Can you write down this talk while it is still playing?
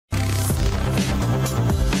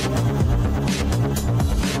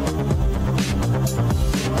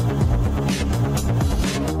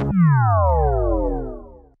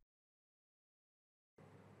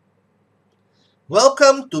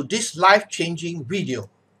Welcome to this life-changing video.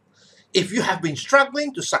 If you have been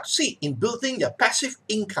struggling to succeed in building your passive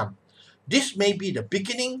income, this may be the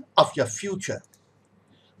beginning of your future.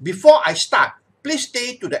 Before I start, please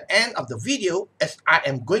stay to the end of the video as I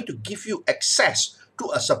am going to give you access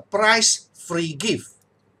to a surprise free gift.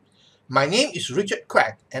 My name is Richard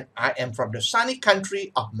Quack and I am from the sunny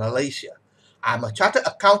country of Malaysia. I'm a chartered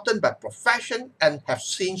accountant by profession and have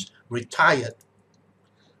since retired.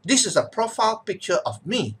 This is a profile picture of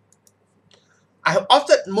me. I have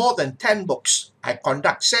authored more than 10 books. I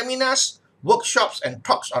conduct seminars, workshops, and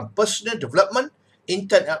talks on personal development,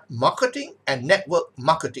 internet marketing, and network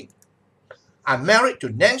marketing. I'm married to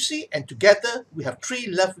Nancy, and together we have 3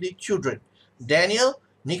 lovely children, Daniel,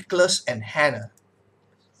 Nicholas, and Hannah.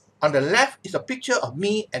 On the left is a picture of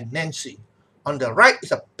me and Nancy. On the right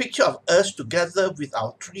is a picture of us together with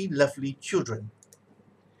our 3 lovely children.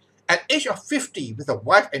 At the age of 50, with a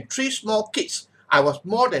wife and 3 small kids, I was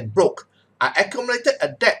more than broke. I accumulated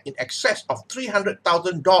a debt in excess of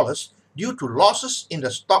 $300,000 due to losses in the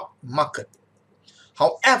stock market.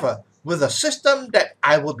 However, with a system that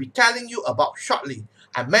I will be telling you about shortly,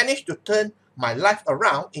 I managed to turn my life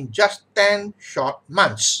around in just 10 short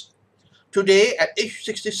months. Today, at age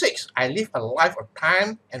 66, I live a life of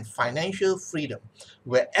time and financial freedom,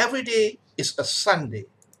 where every day is a Sunday.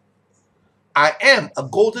 I am a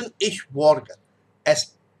golden age warrior,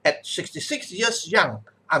 as at 66 years young,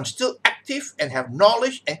 I'm still active and have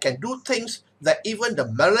knowledge and can do things that even the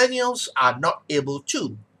millennials are not able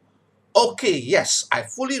to. Okay, yes, I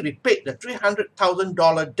fully repaid the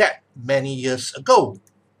 $300,000 debt many years ago.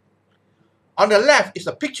 On the left is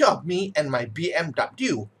a picture of me and my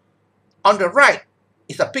BMW. On the right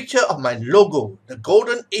is a picture of my logo, the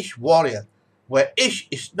Golden Age Warrior, where age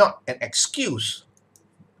is not an excuse.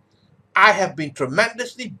 I have been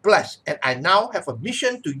tremendously blessed and I now have a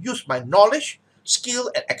mission to use my knowledge,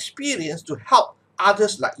 skill, and experience to help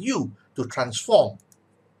others like you to transform.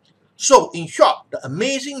 So, in short, the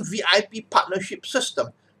amazing VIP partnership system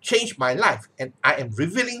changed my life and I am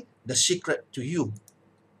revealing the secret to you.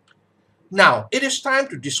 Now, it is time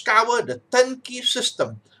to discover the turnkey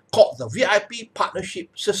system called the VIP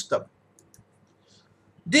partnership system.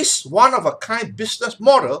 This one-of-a-kind business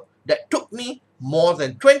model that took me more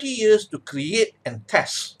than 20 years to create and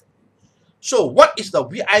test. So what is the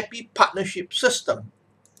VIP partnership system?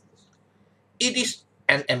 It is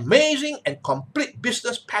an amazing and complete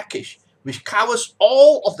business package which covers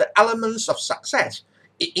all of the elements of success.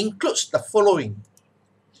 It includes the following: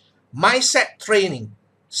 mindset training,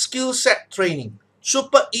 skill set training,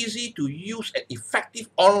 super easy to use and effective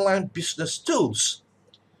online business tools,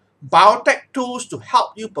 biotech tools to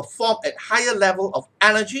help you perform at higher level of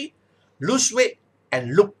energy, lose weight,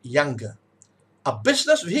 and look younger. A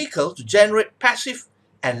business vehicle to generate passive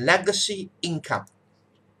and legacy income.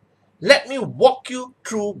 Let me walk you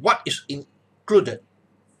through what is included.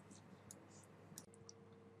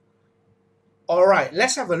 Alright,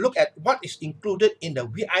 let's have a look at what is included in the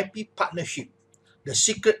VIP partnership, the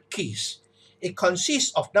secret keys. It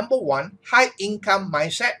consists of number 1, high income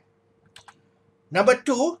mindset. Number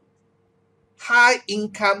 2, high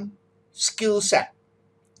income skill set.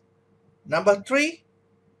 Number 3,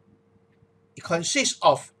 it consists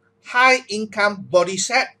of high income body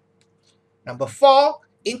set. Number 4,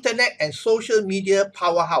 internet and social media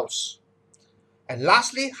powerhouse. And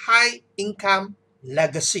lastly, high income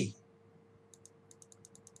legacy.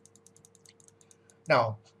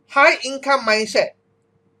 Now, high income mindset.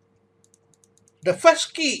 The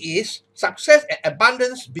first key is success and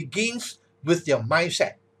abundance begins with your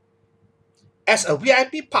mindset. As a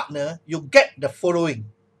VIP partner, you get the following: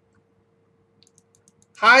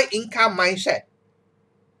 high income mindset,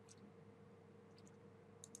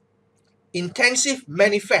 intensive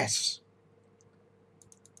manifest,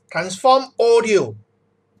 transform audio,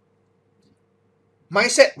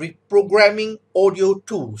 mindset reprogramming audio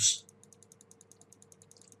tools,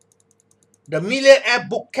 the Millionaire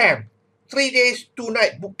Bootcamp, 3 days, 2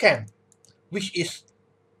 night bootcamp, which is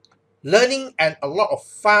learning and a lot of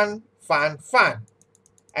fun.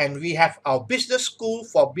 And we have our business school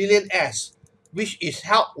for billionaires, which is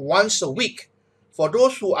held once a week. For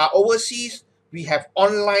those who are overseas, we have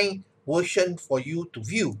online version for you to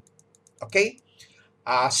view. Okay.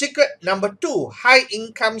 Secret number 2, high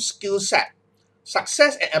income skill set.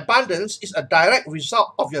 Success and abundance is a direct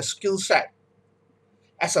result of your skill set.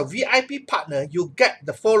 As a VIP partner, you get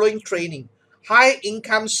the following training: high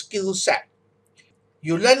income skill set.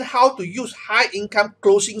 You learn how to use high income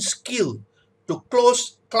closing skill to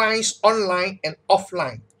close clients online and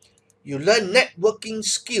offline. You learn networking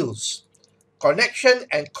skills, connection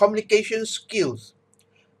and communication skills,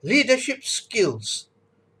 leadership skills,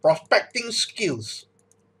 prospecting skills.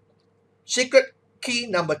 Secret key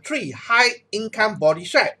number 3, high income body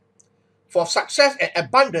set. For success and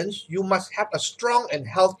abundance, you must have a strong and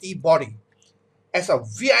healthy body. As a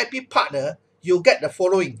VIP partner, you'll get the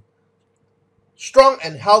following. Strong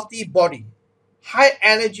and healthy body. High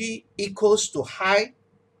energy equals to high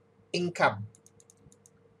income.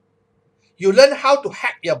 You learn how to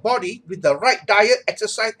hack your body with the right diet,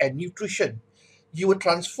 exercise, and nutrition. You will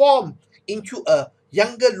transform into a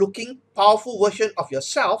younger looking, powerful version of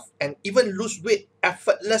yourself and even lose weight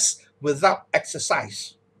effortless without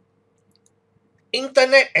exercise.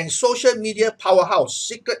 Internet and social media powerhouse.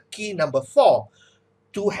 Secret key number 4.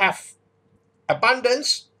 To have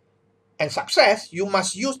abundance and success, you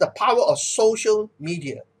must use the power of social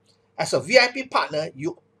media. As a VIP partner,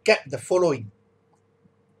 you get the following.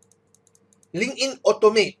 LinkedIn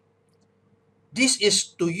Automate. This is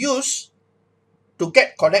to use to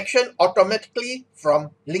get connection automatically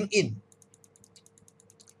from LinkedIn.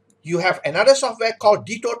 You have another software called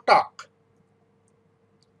Dito Talk.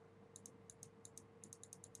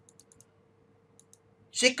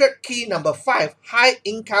 Secret key number 5, high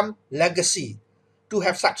income legacy. To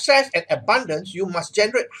have success and abundance, you must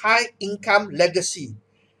generate high income legacy.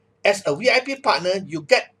 As a VIP partner, you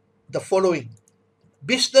get the following.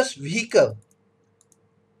 Business vehicle.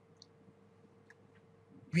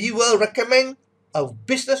 We will recommend a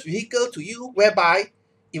business vehicle to you whereby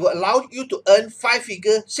it will allow you to earn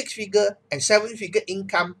 5-figure, 6-figure, and 7-figure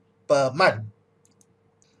income per month.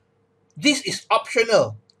 This is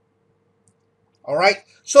optional. Alright,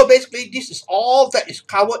 so basically this is all that is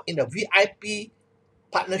covered in the VIP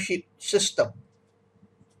partnership system.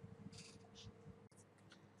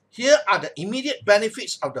 Here are the immediate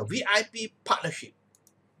benefits of the VIP partnership.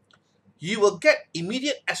 You will get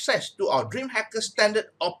immediate access to our DreamHacker Standard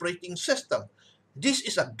Operating System. This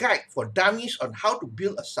is a guide for dummies on how to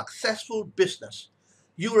build a successful business.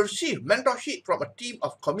 You will receive mentorship from a team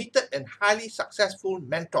of committed and highly successful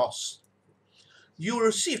mentors. You will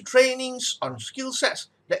receive trainings on skill sets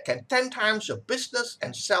that can 10 times your business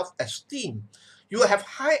and self-esteem. You will have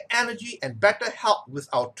high energy and better health with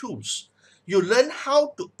our tools. You learn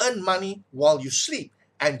how to earn money while you sleep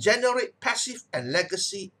and generate passive and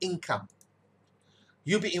legacy income.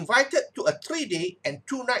 You'll be invited to a 3-day and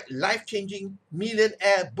 2-night life-changing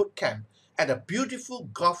millionaire bootcamp at a beautiful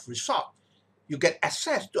golf resort. You get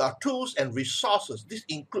access to our tools and resources. This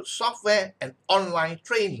includes software and online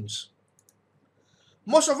trainings.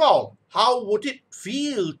 Most of all, how would it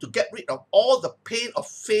feel to get rid of all the pain of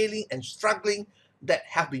failing and struggling that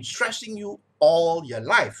have been stressing you all your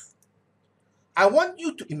life? I want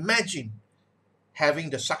you to imagine having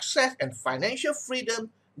the success and financial freedom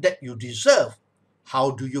that you deserve. How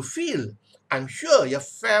do you feel? I'm sure your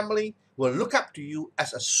family will look up to you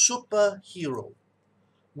as a superhero.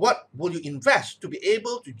 What will you invest to be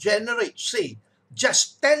able to generate, say,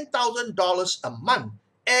 just $10,000 a month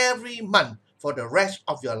every month for the rest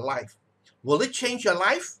of your life? Will it change your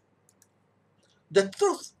life? The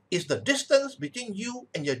truth is the distance between you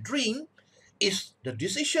and your dream is the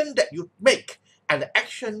decision that you make and the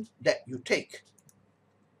action that you take.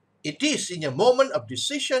 It is in your moment of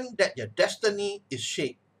decision that your destiny is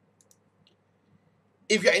shaped.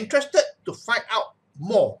 If you're interested to find out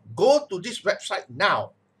more, go to this website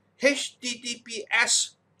now,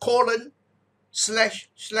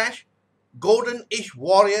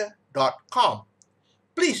 https://goldenagewarrior.com.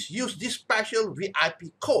 Please use this special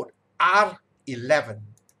VIP code R11.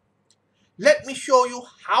 Let me show you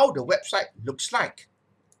how the website looks like.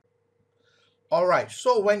 Alright,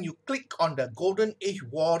 so when you click on the Golden Age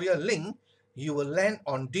Warrior link, you will land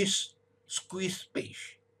on this squeeze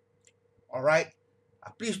page. Alright,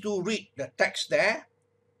 please do read the text there.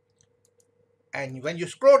 And when you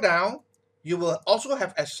scroll down, you will also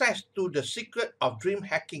have access to the Secret of Dream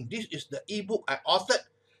Hacking. This is the ebook I authored.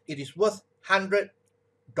 It is worth $100.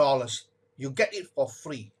 You get it for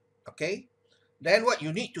free. Okay? Then what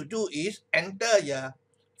you need to do is enter your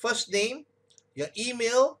first name, your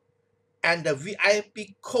email, and the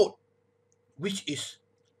VIP code, which is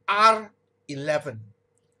R11.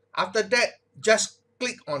 After that, just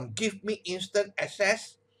click on Give Me Instant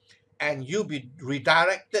Access and you'll be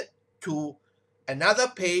redirected to another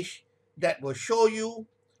page that will show you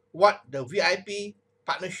what the VIP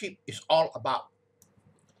partnership is all about.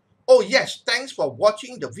 Oh yes, thanks for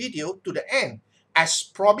watching the video to the end. As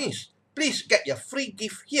promised, please get your free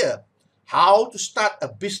gift here. How to start a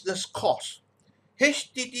business course.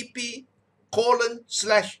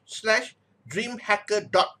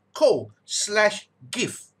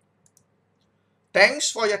 http://dreamhacker.co/gift.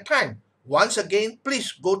 Thanks for your time. Once again,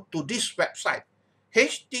 please go to this website,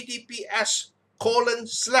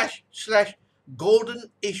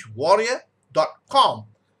 https://goldenagewarrior.com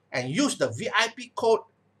and use the VIP code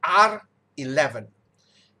R11.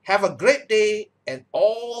 Have a great day and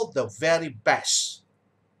all the very best.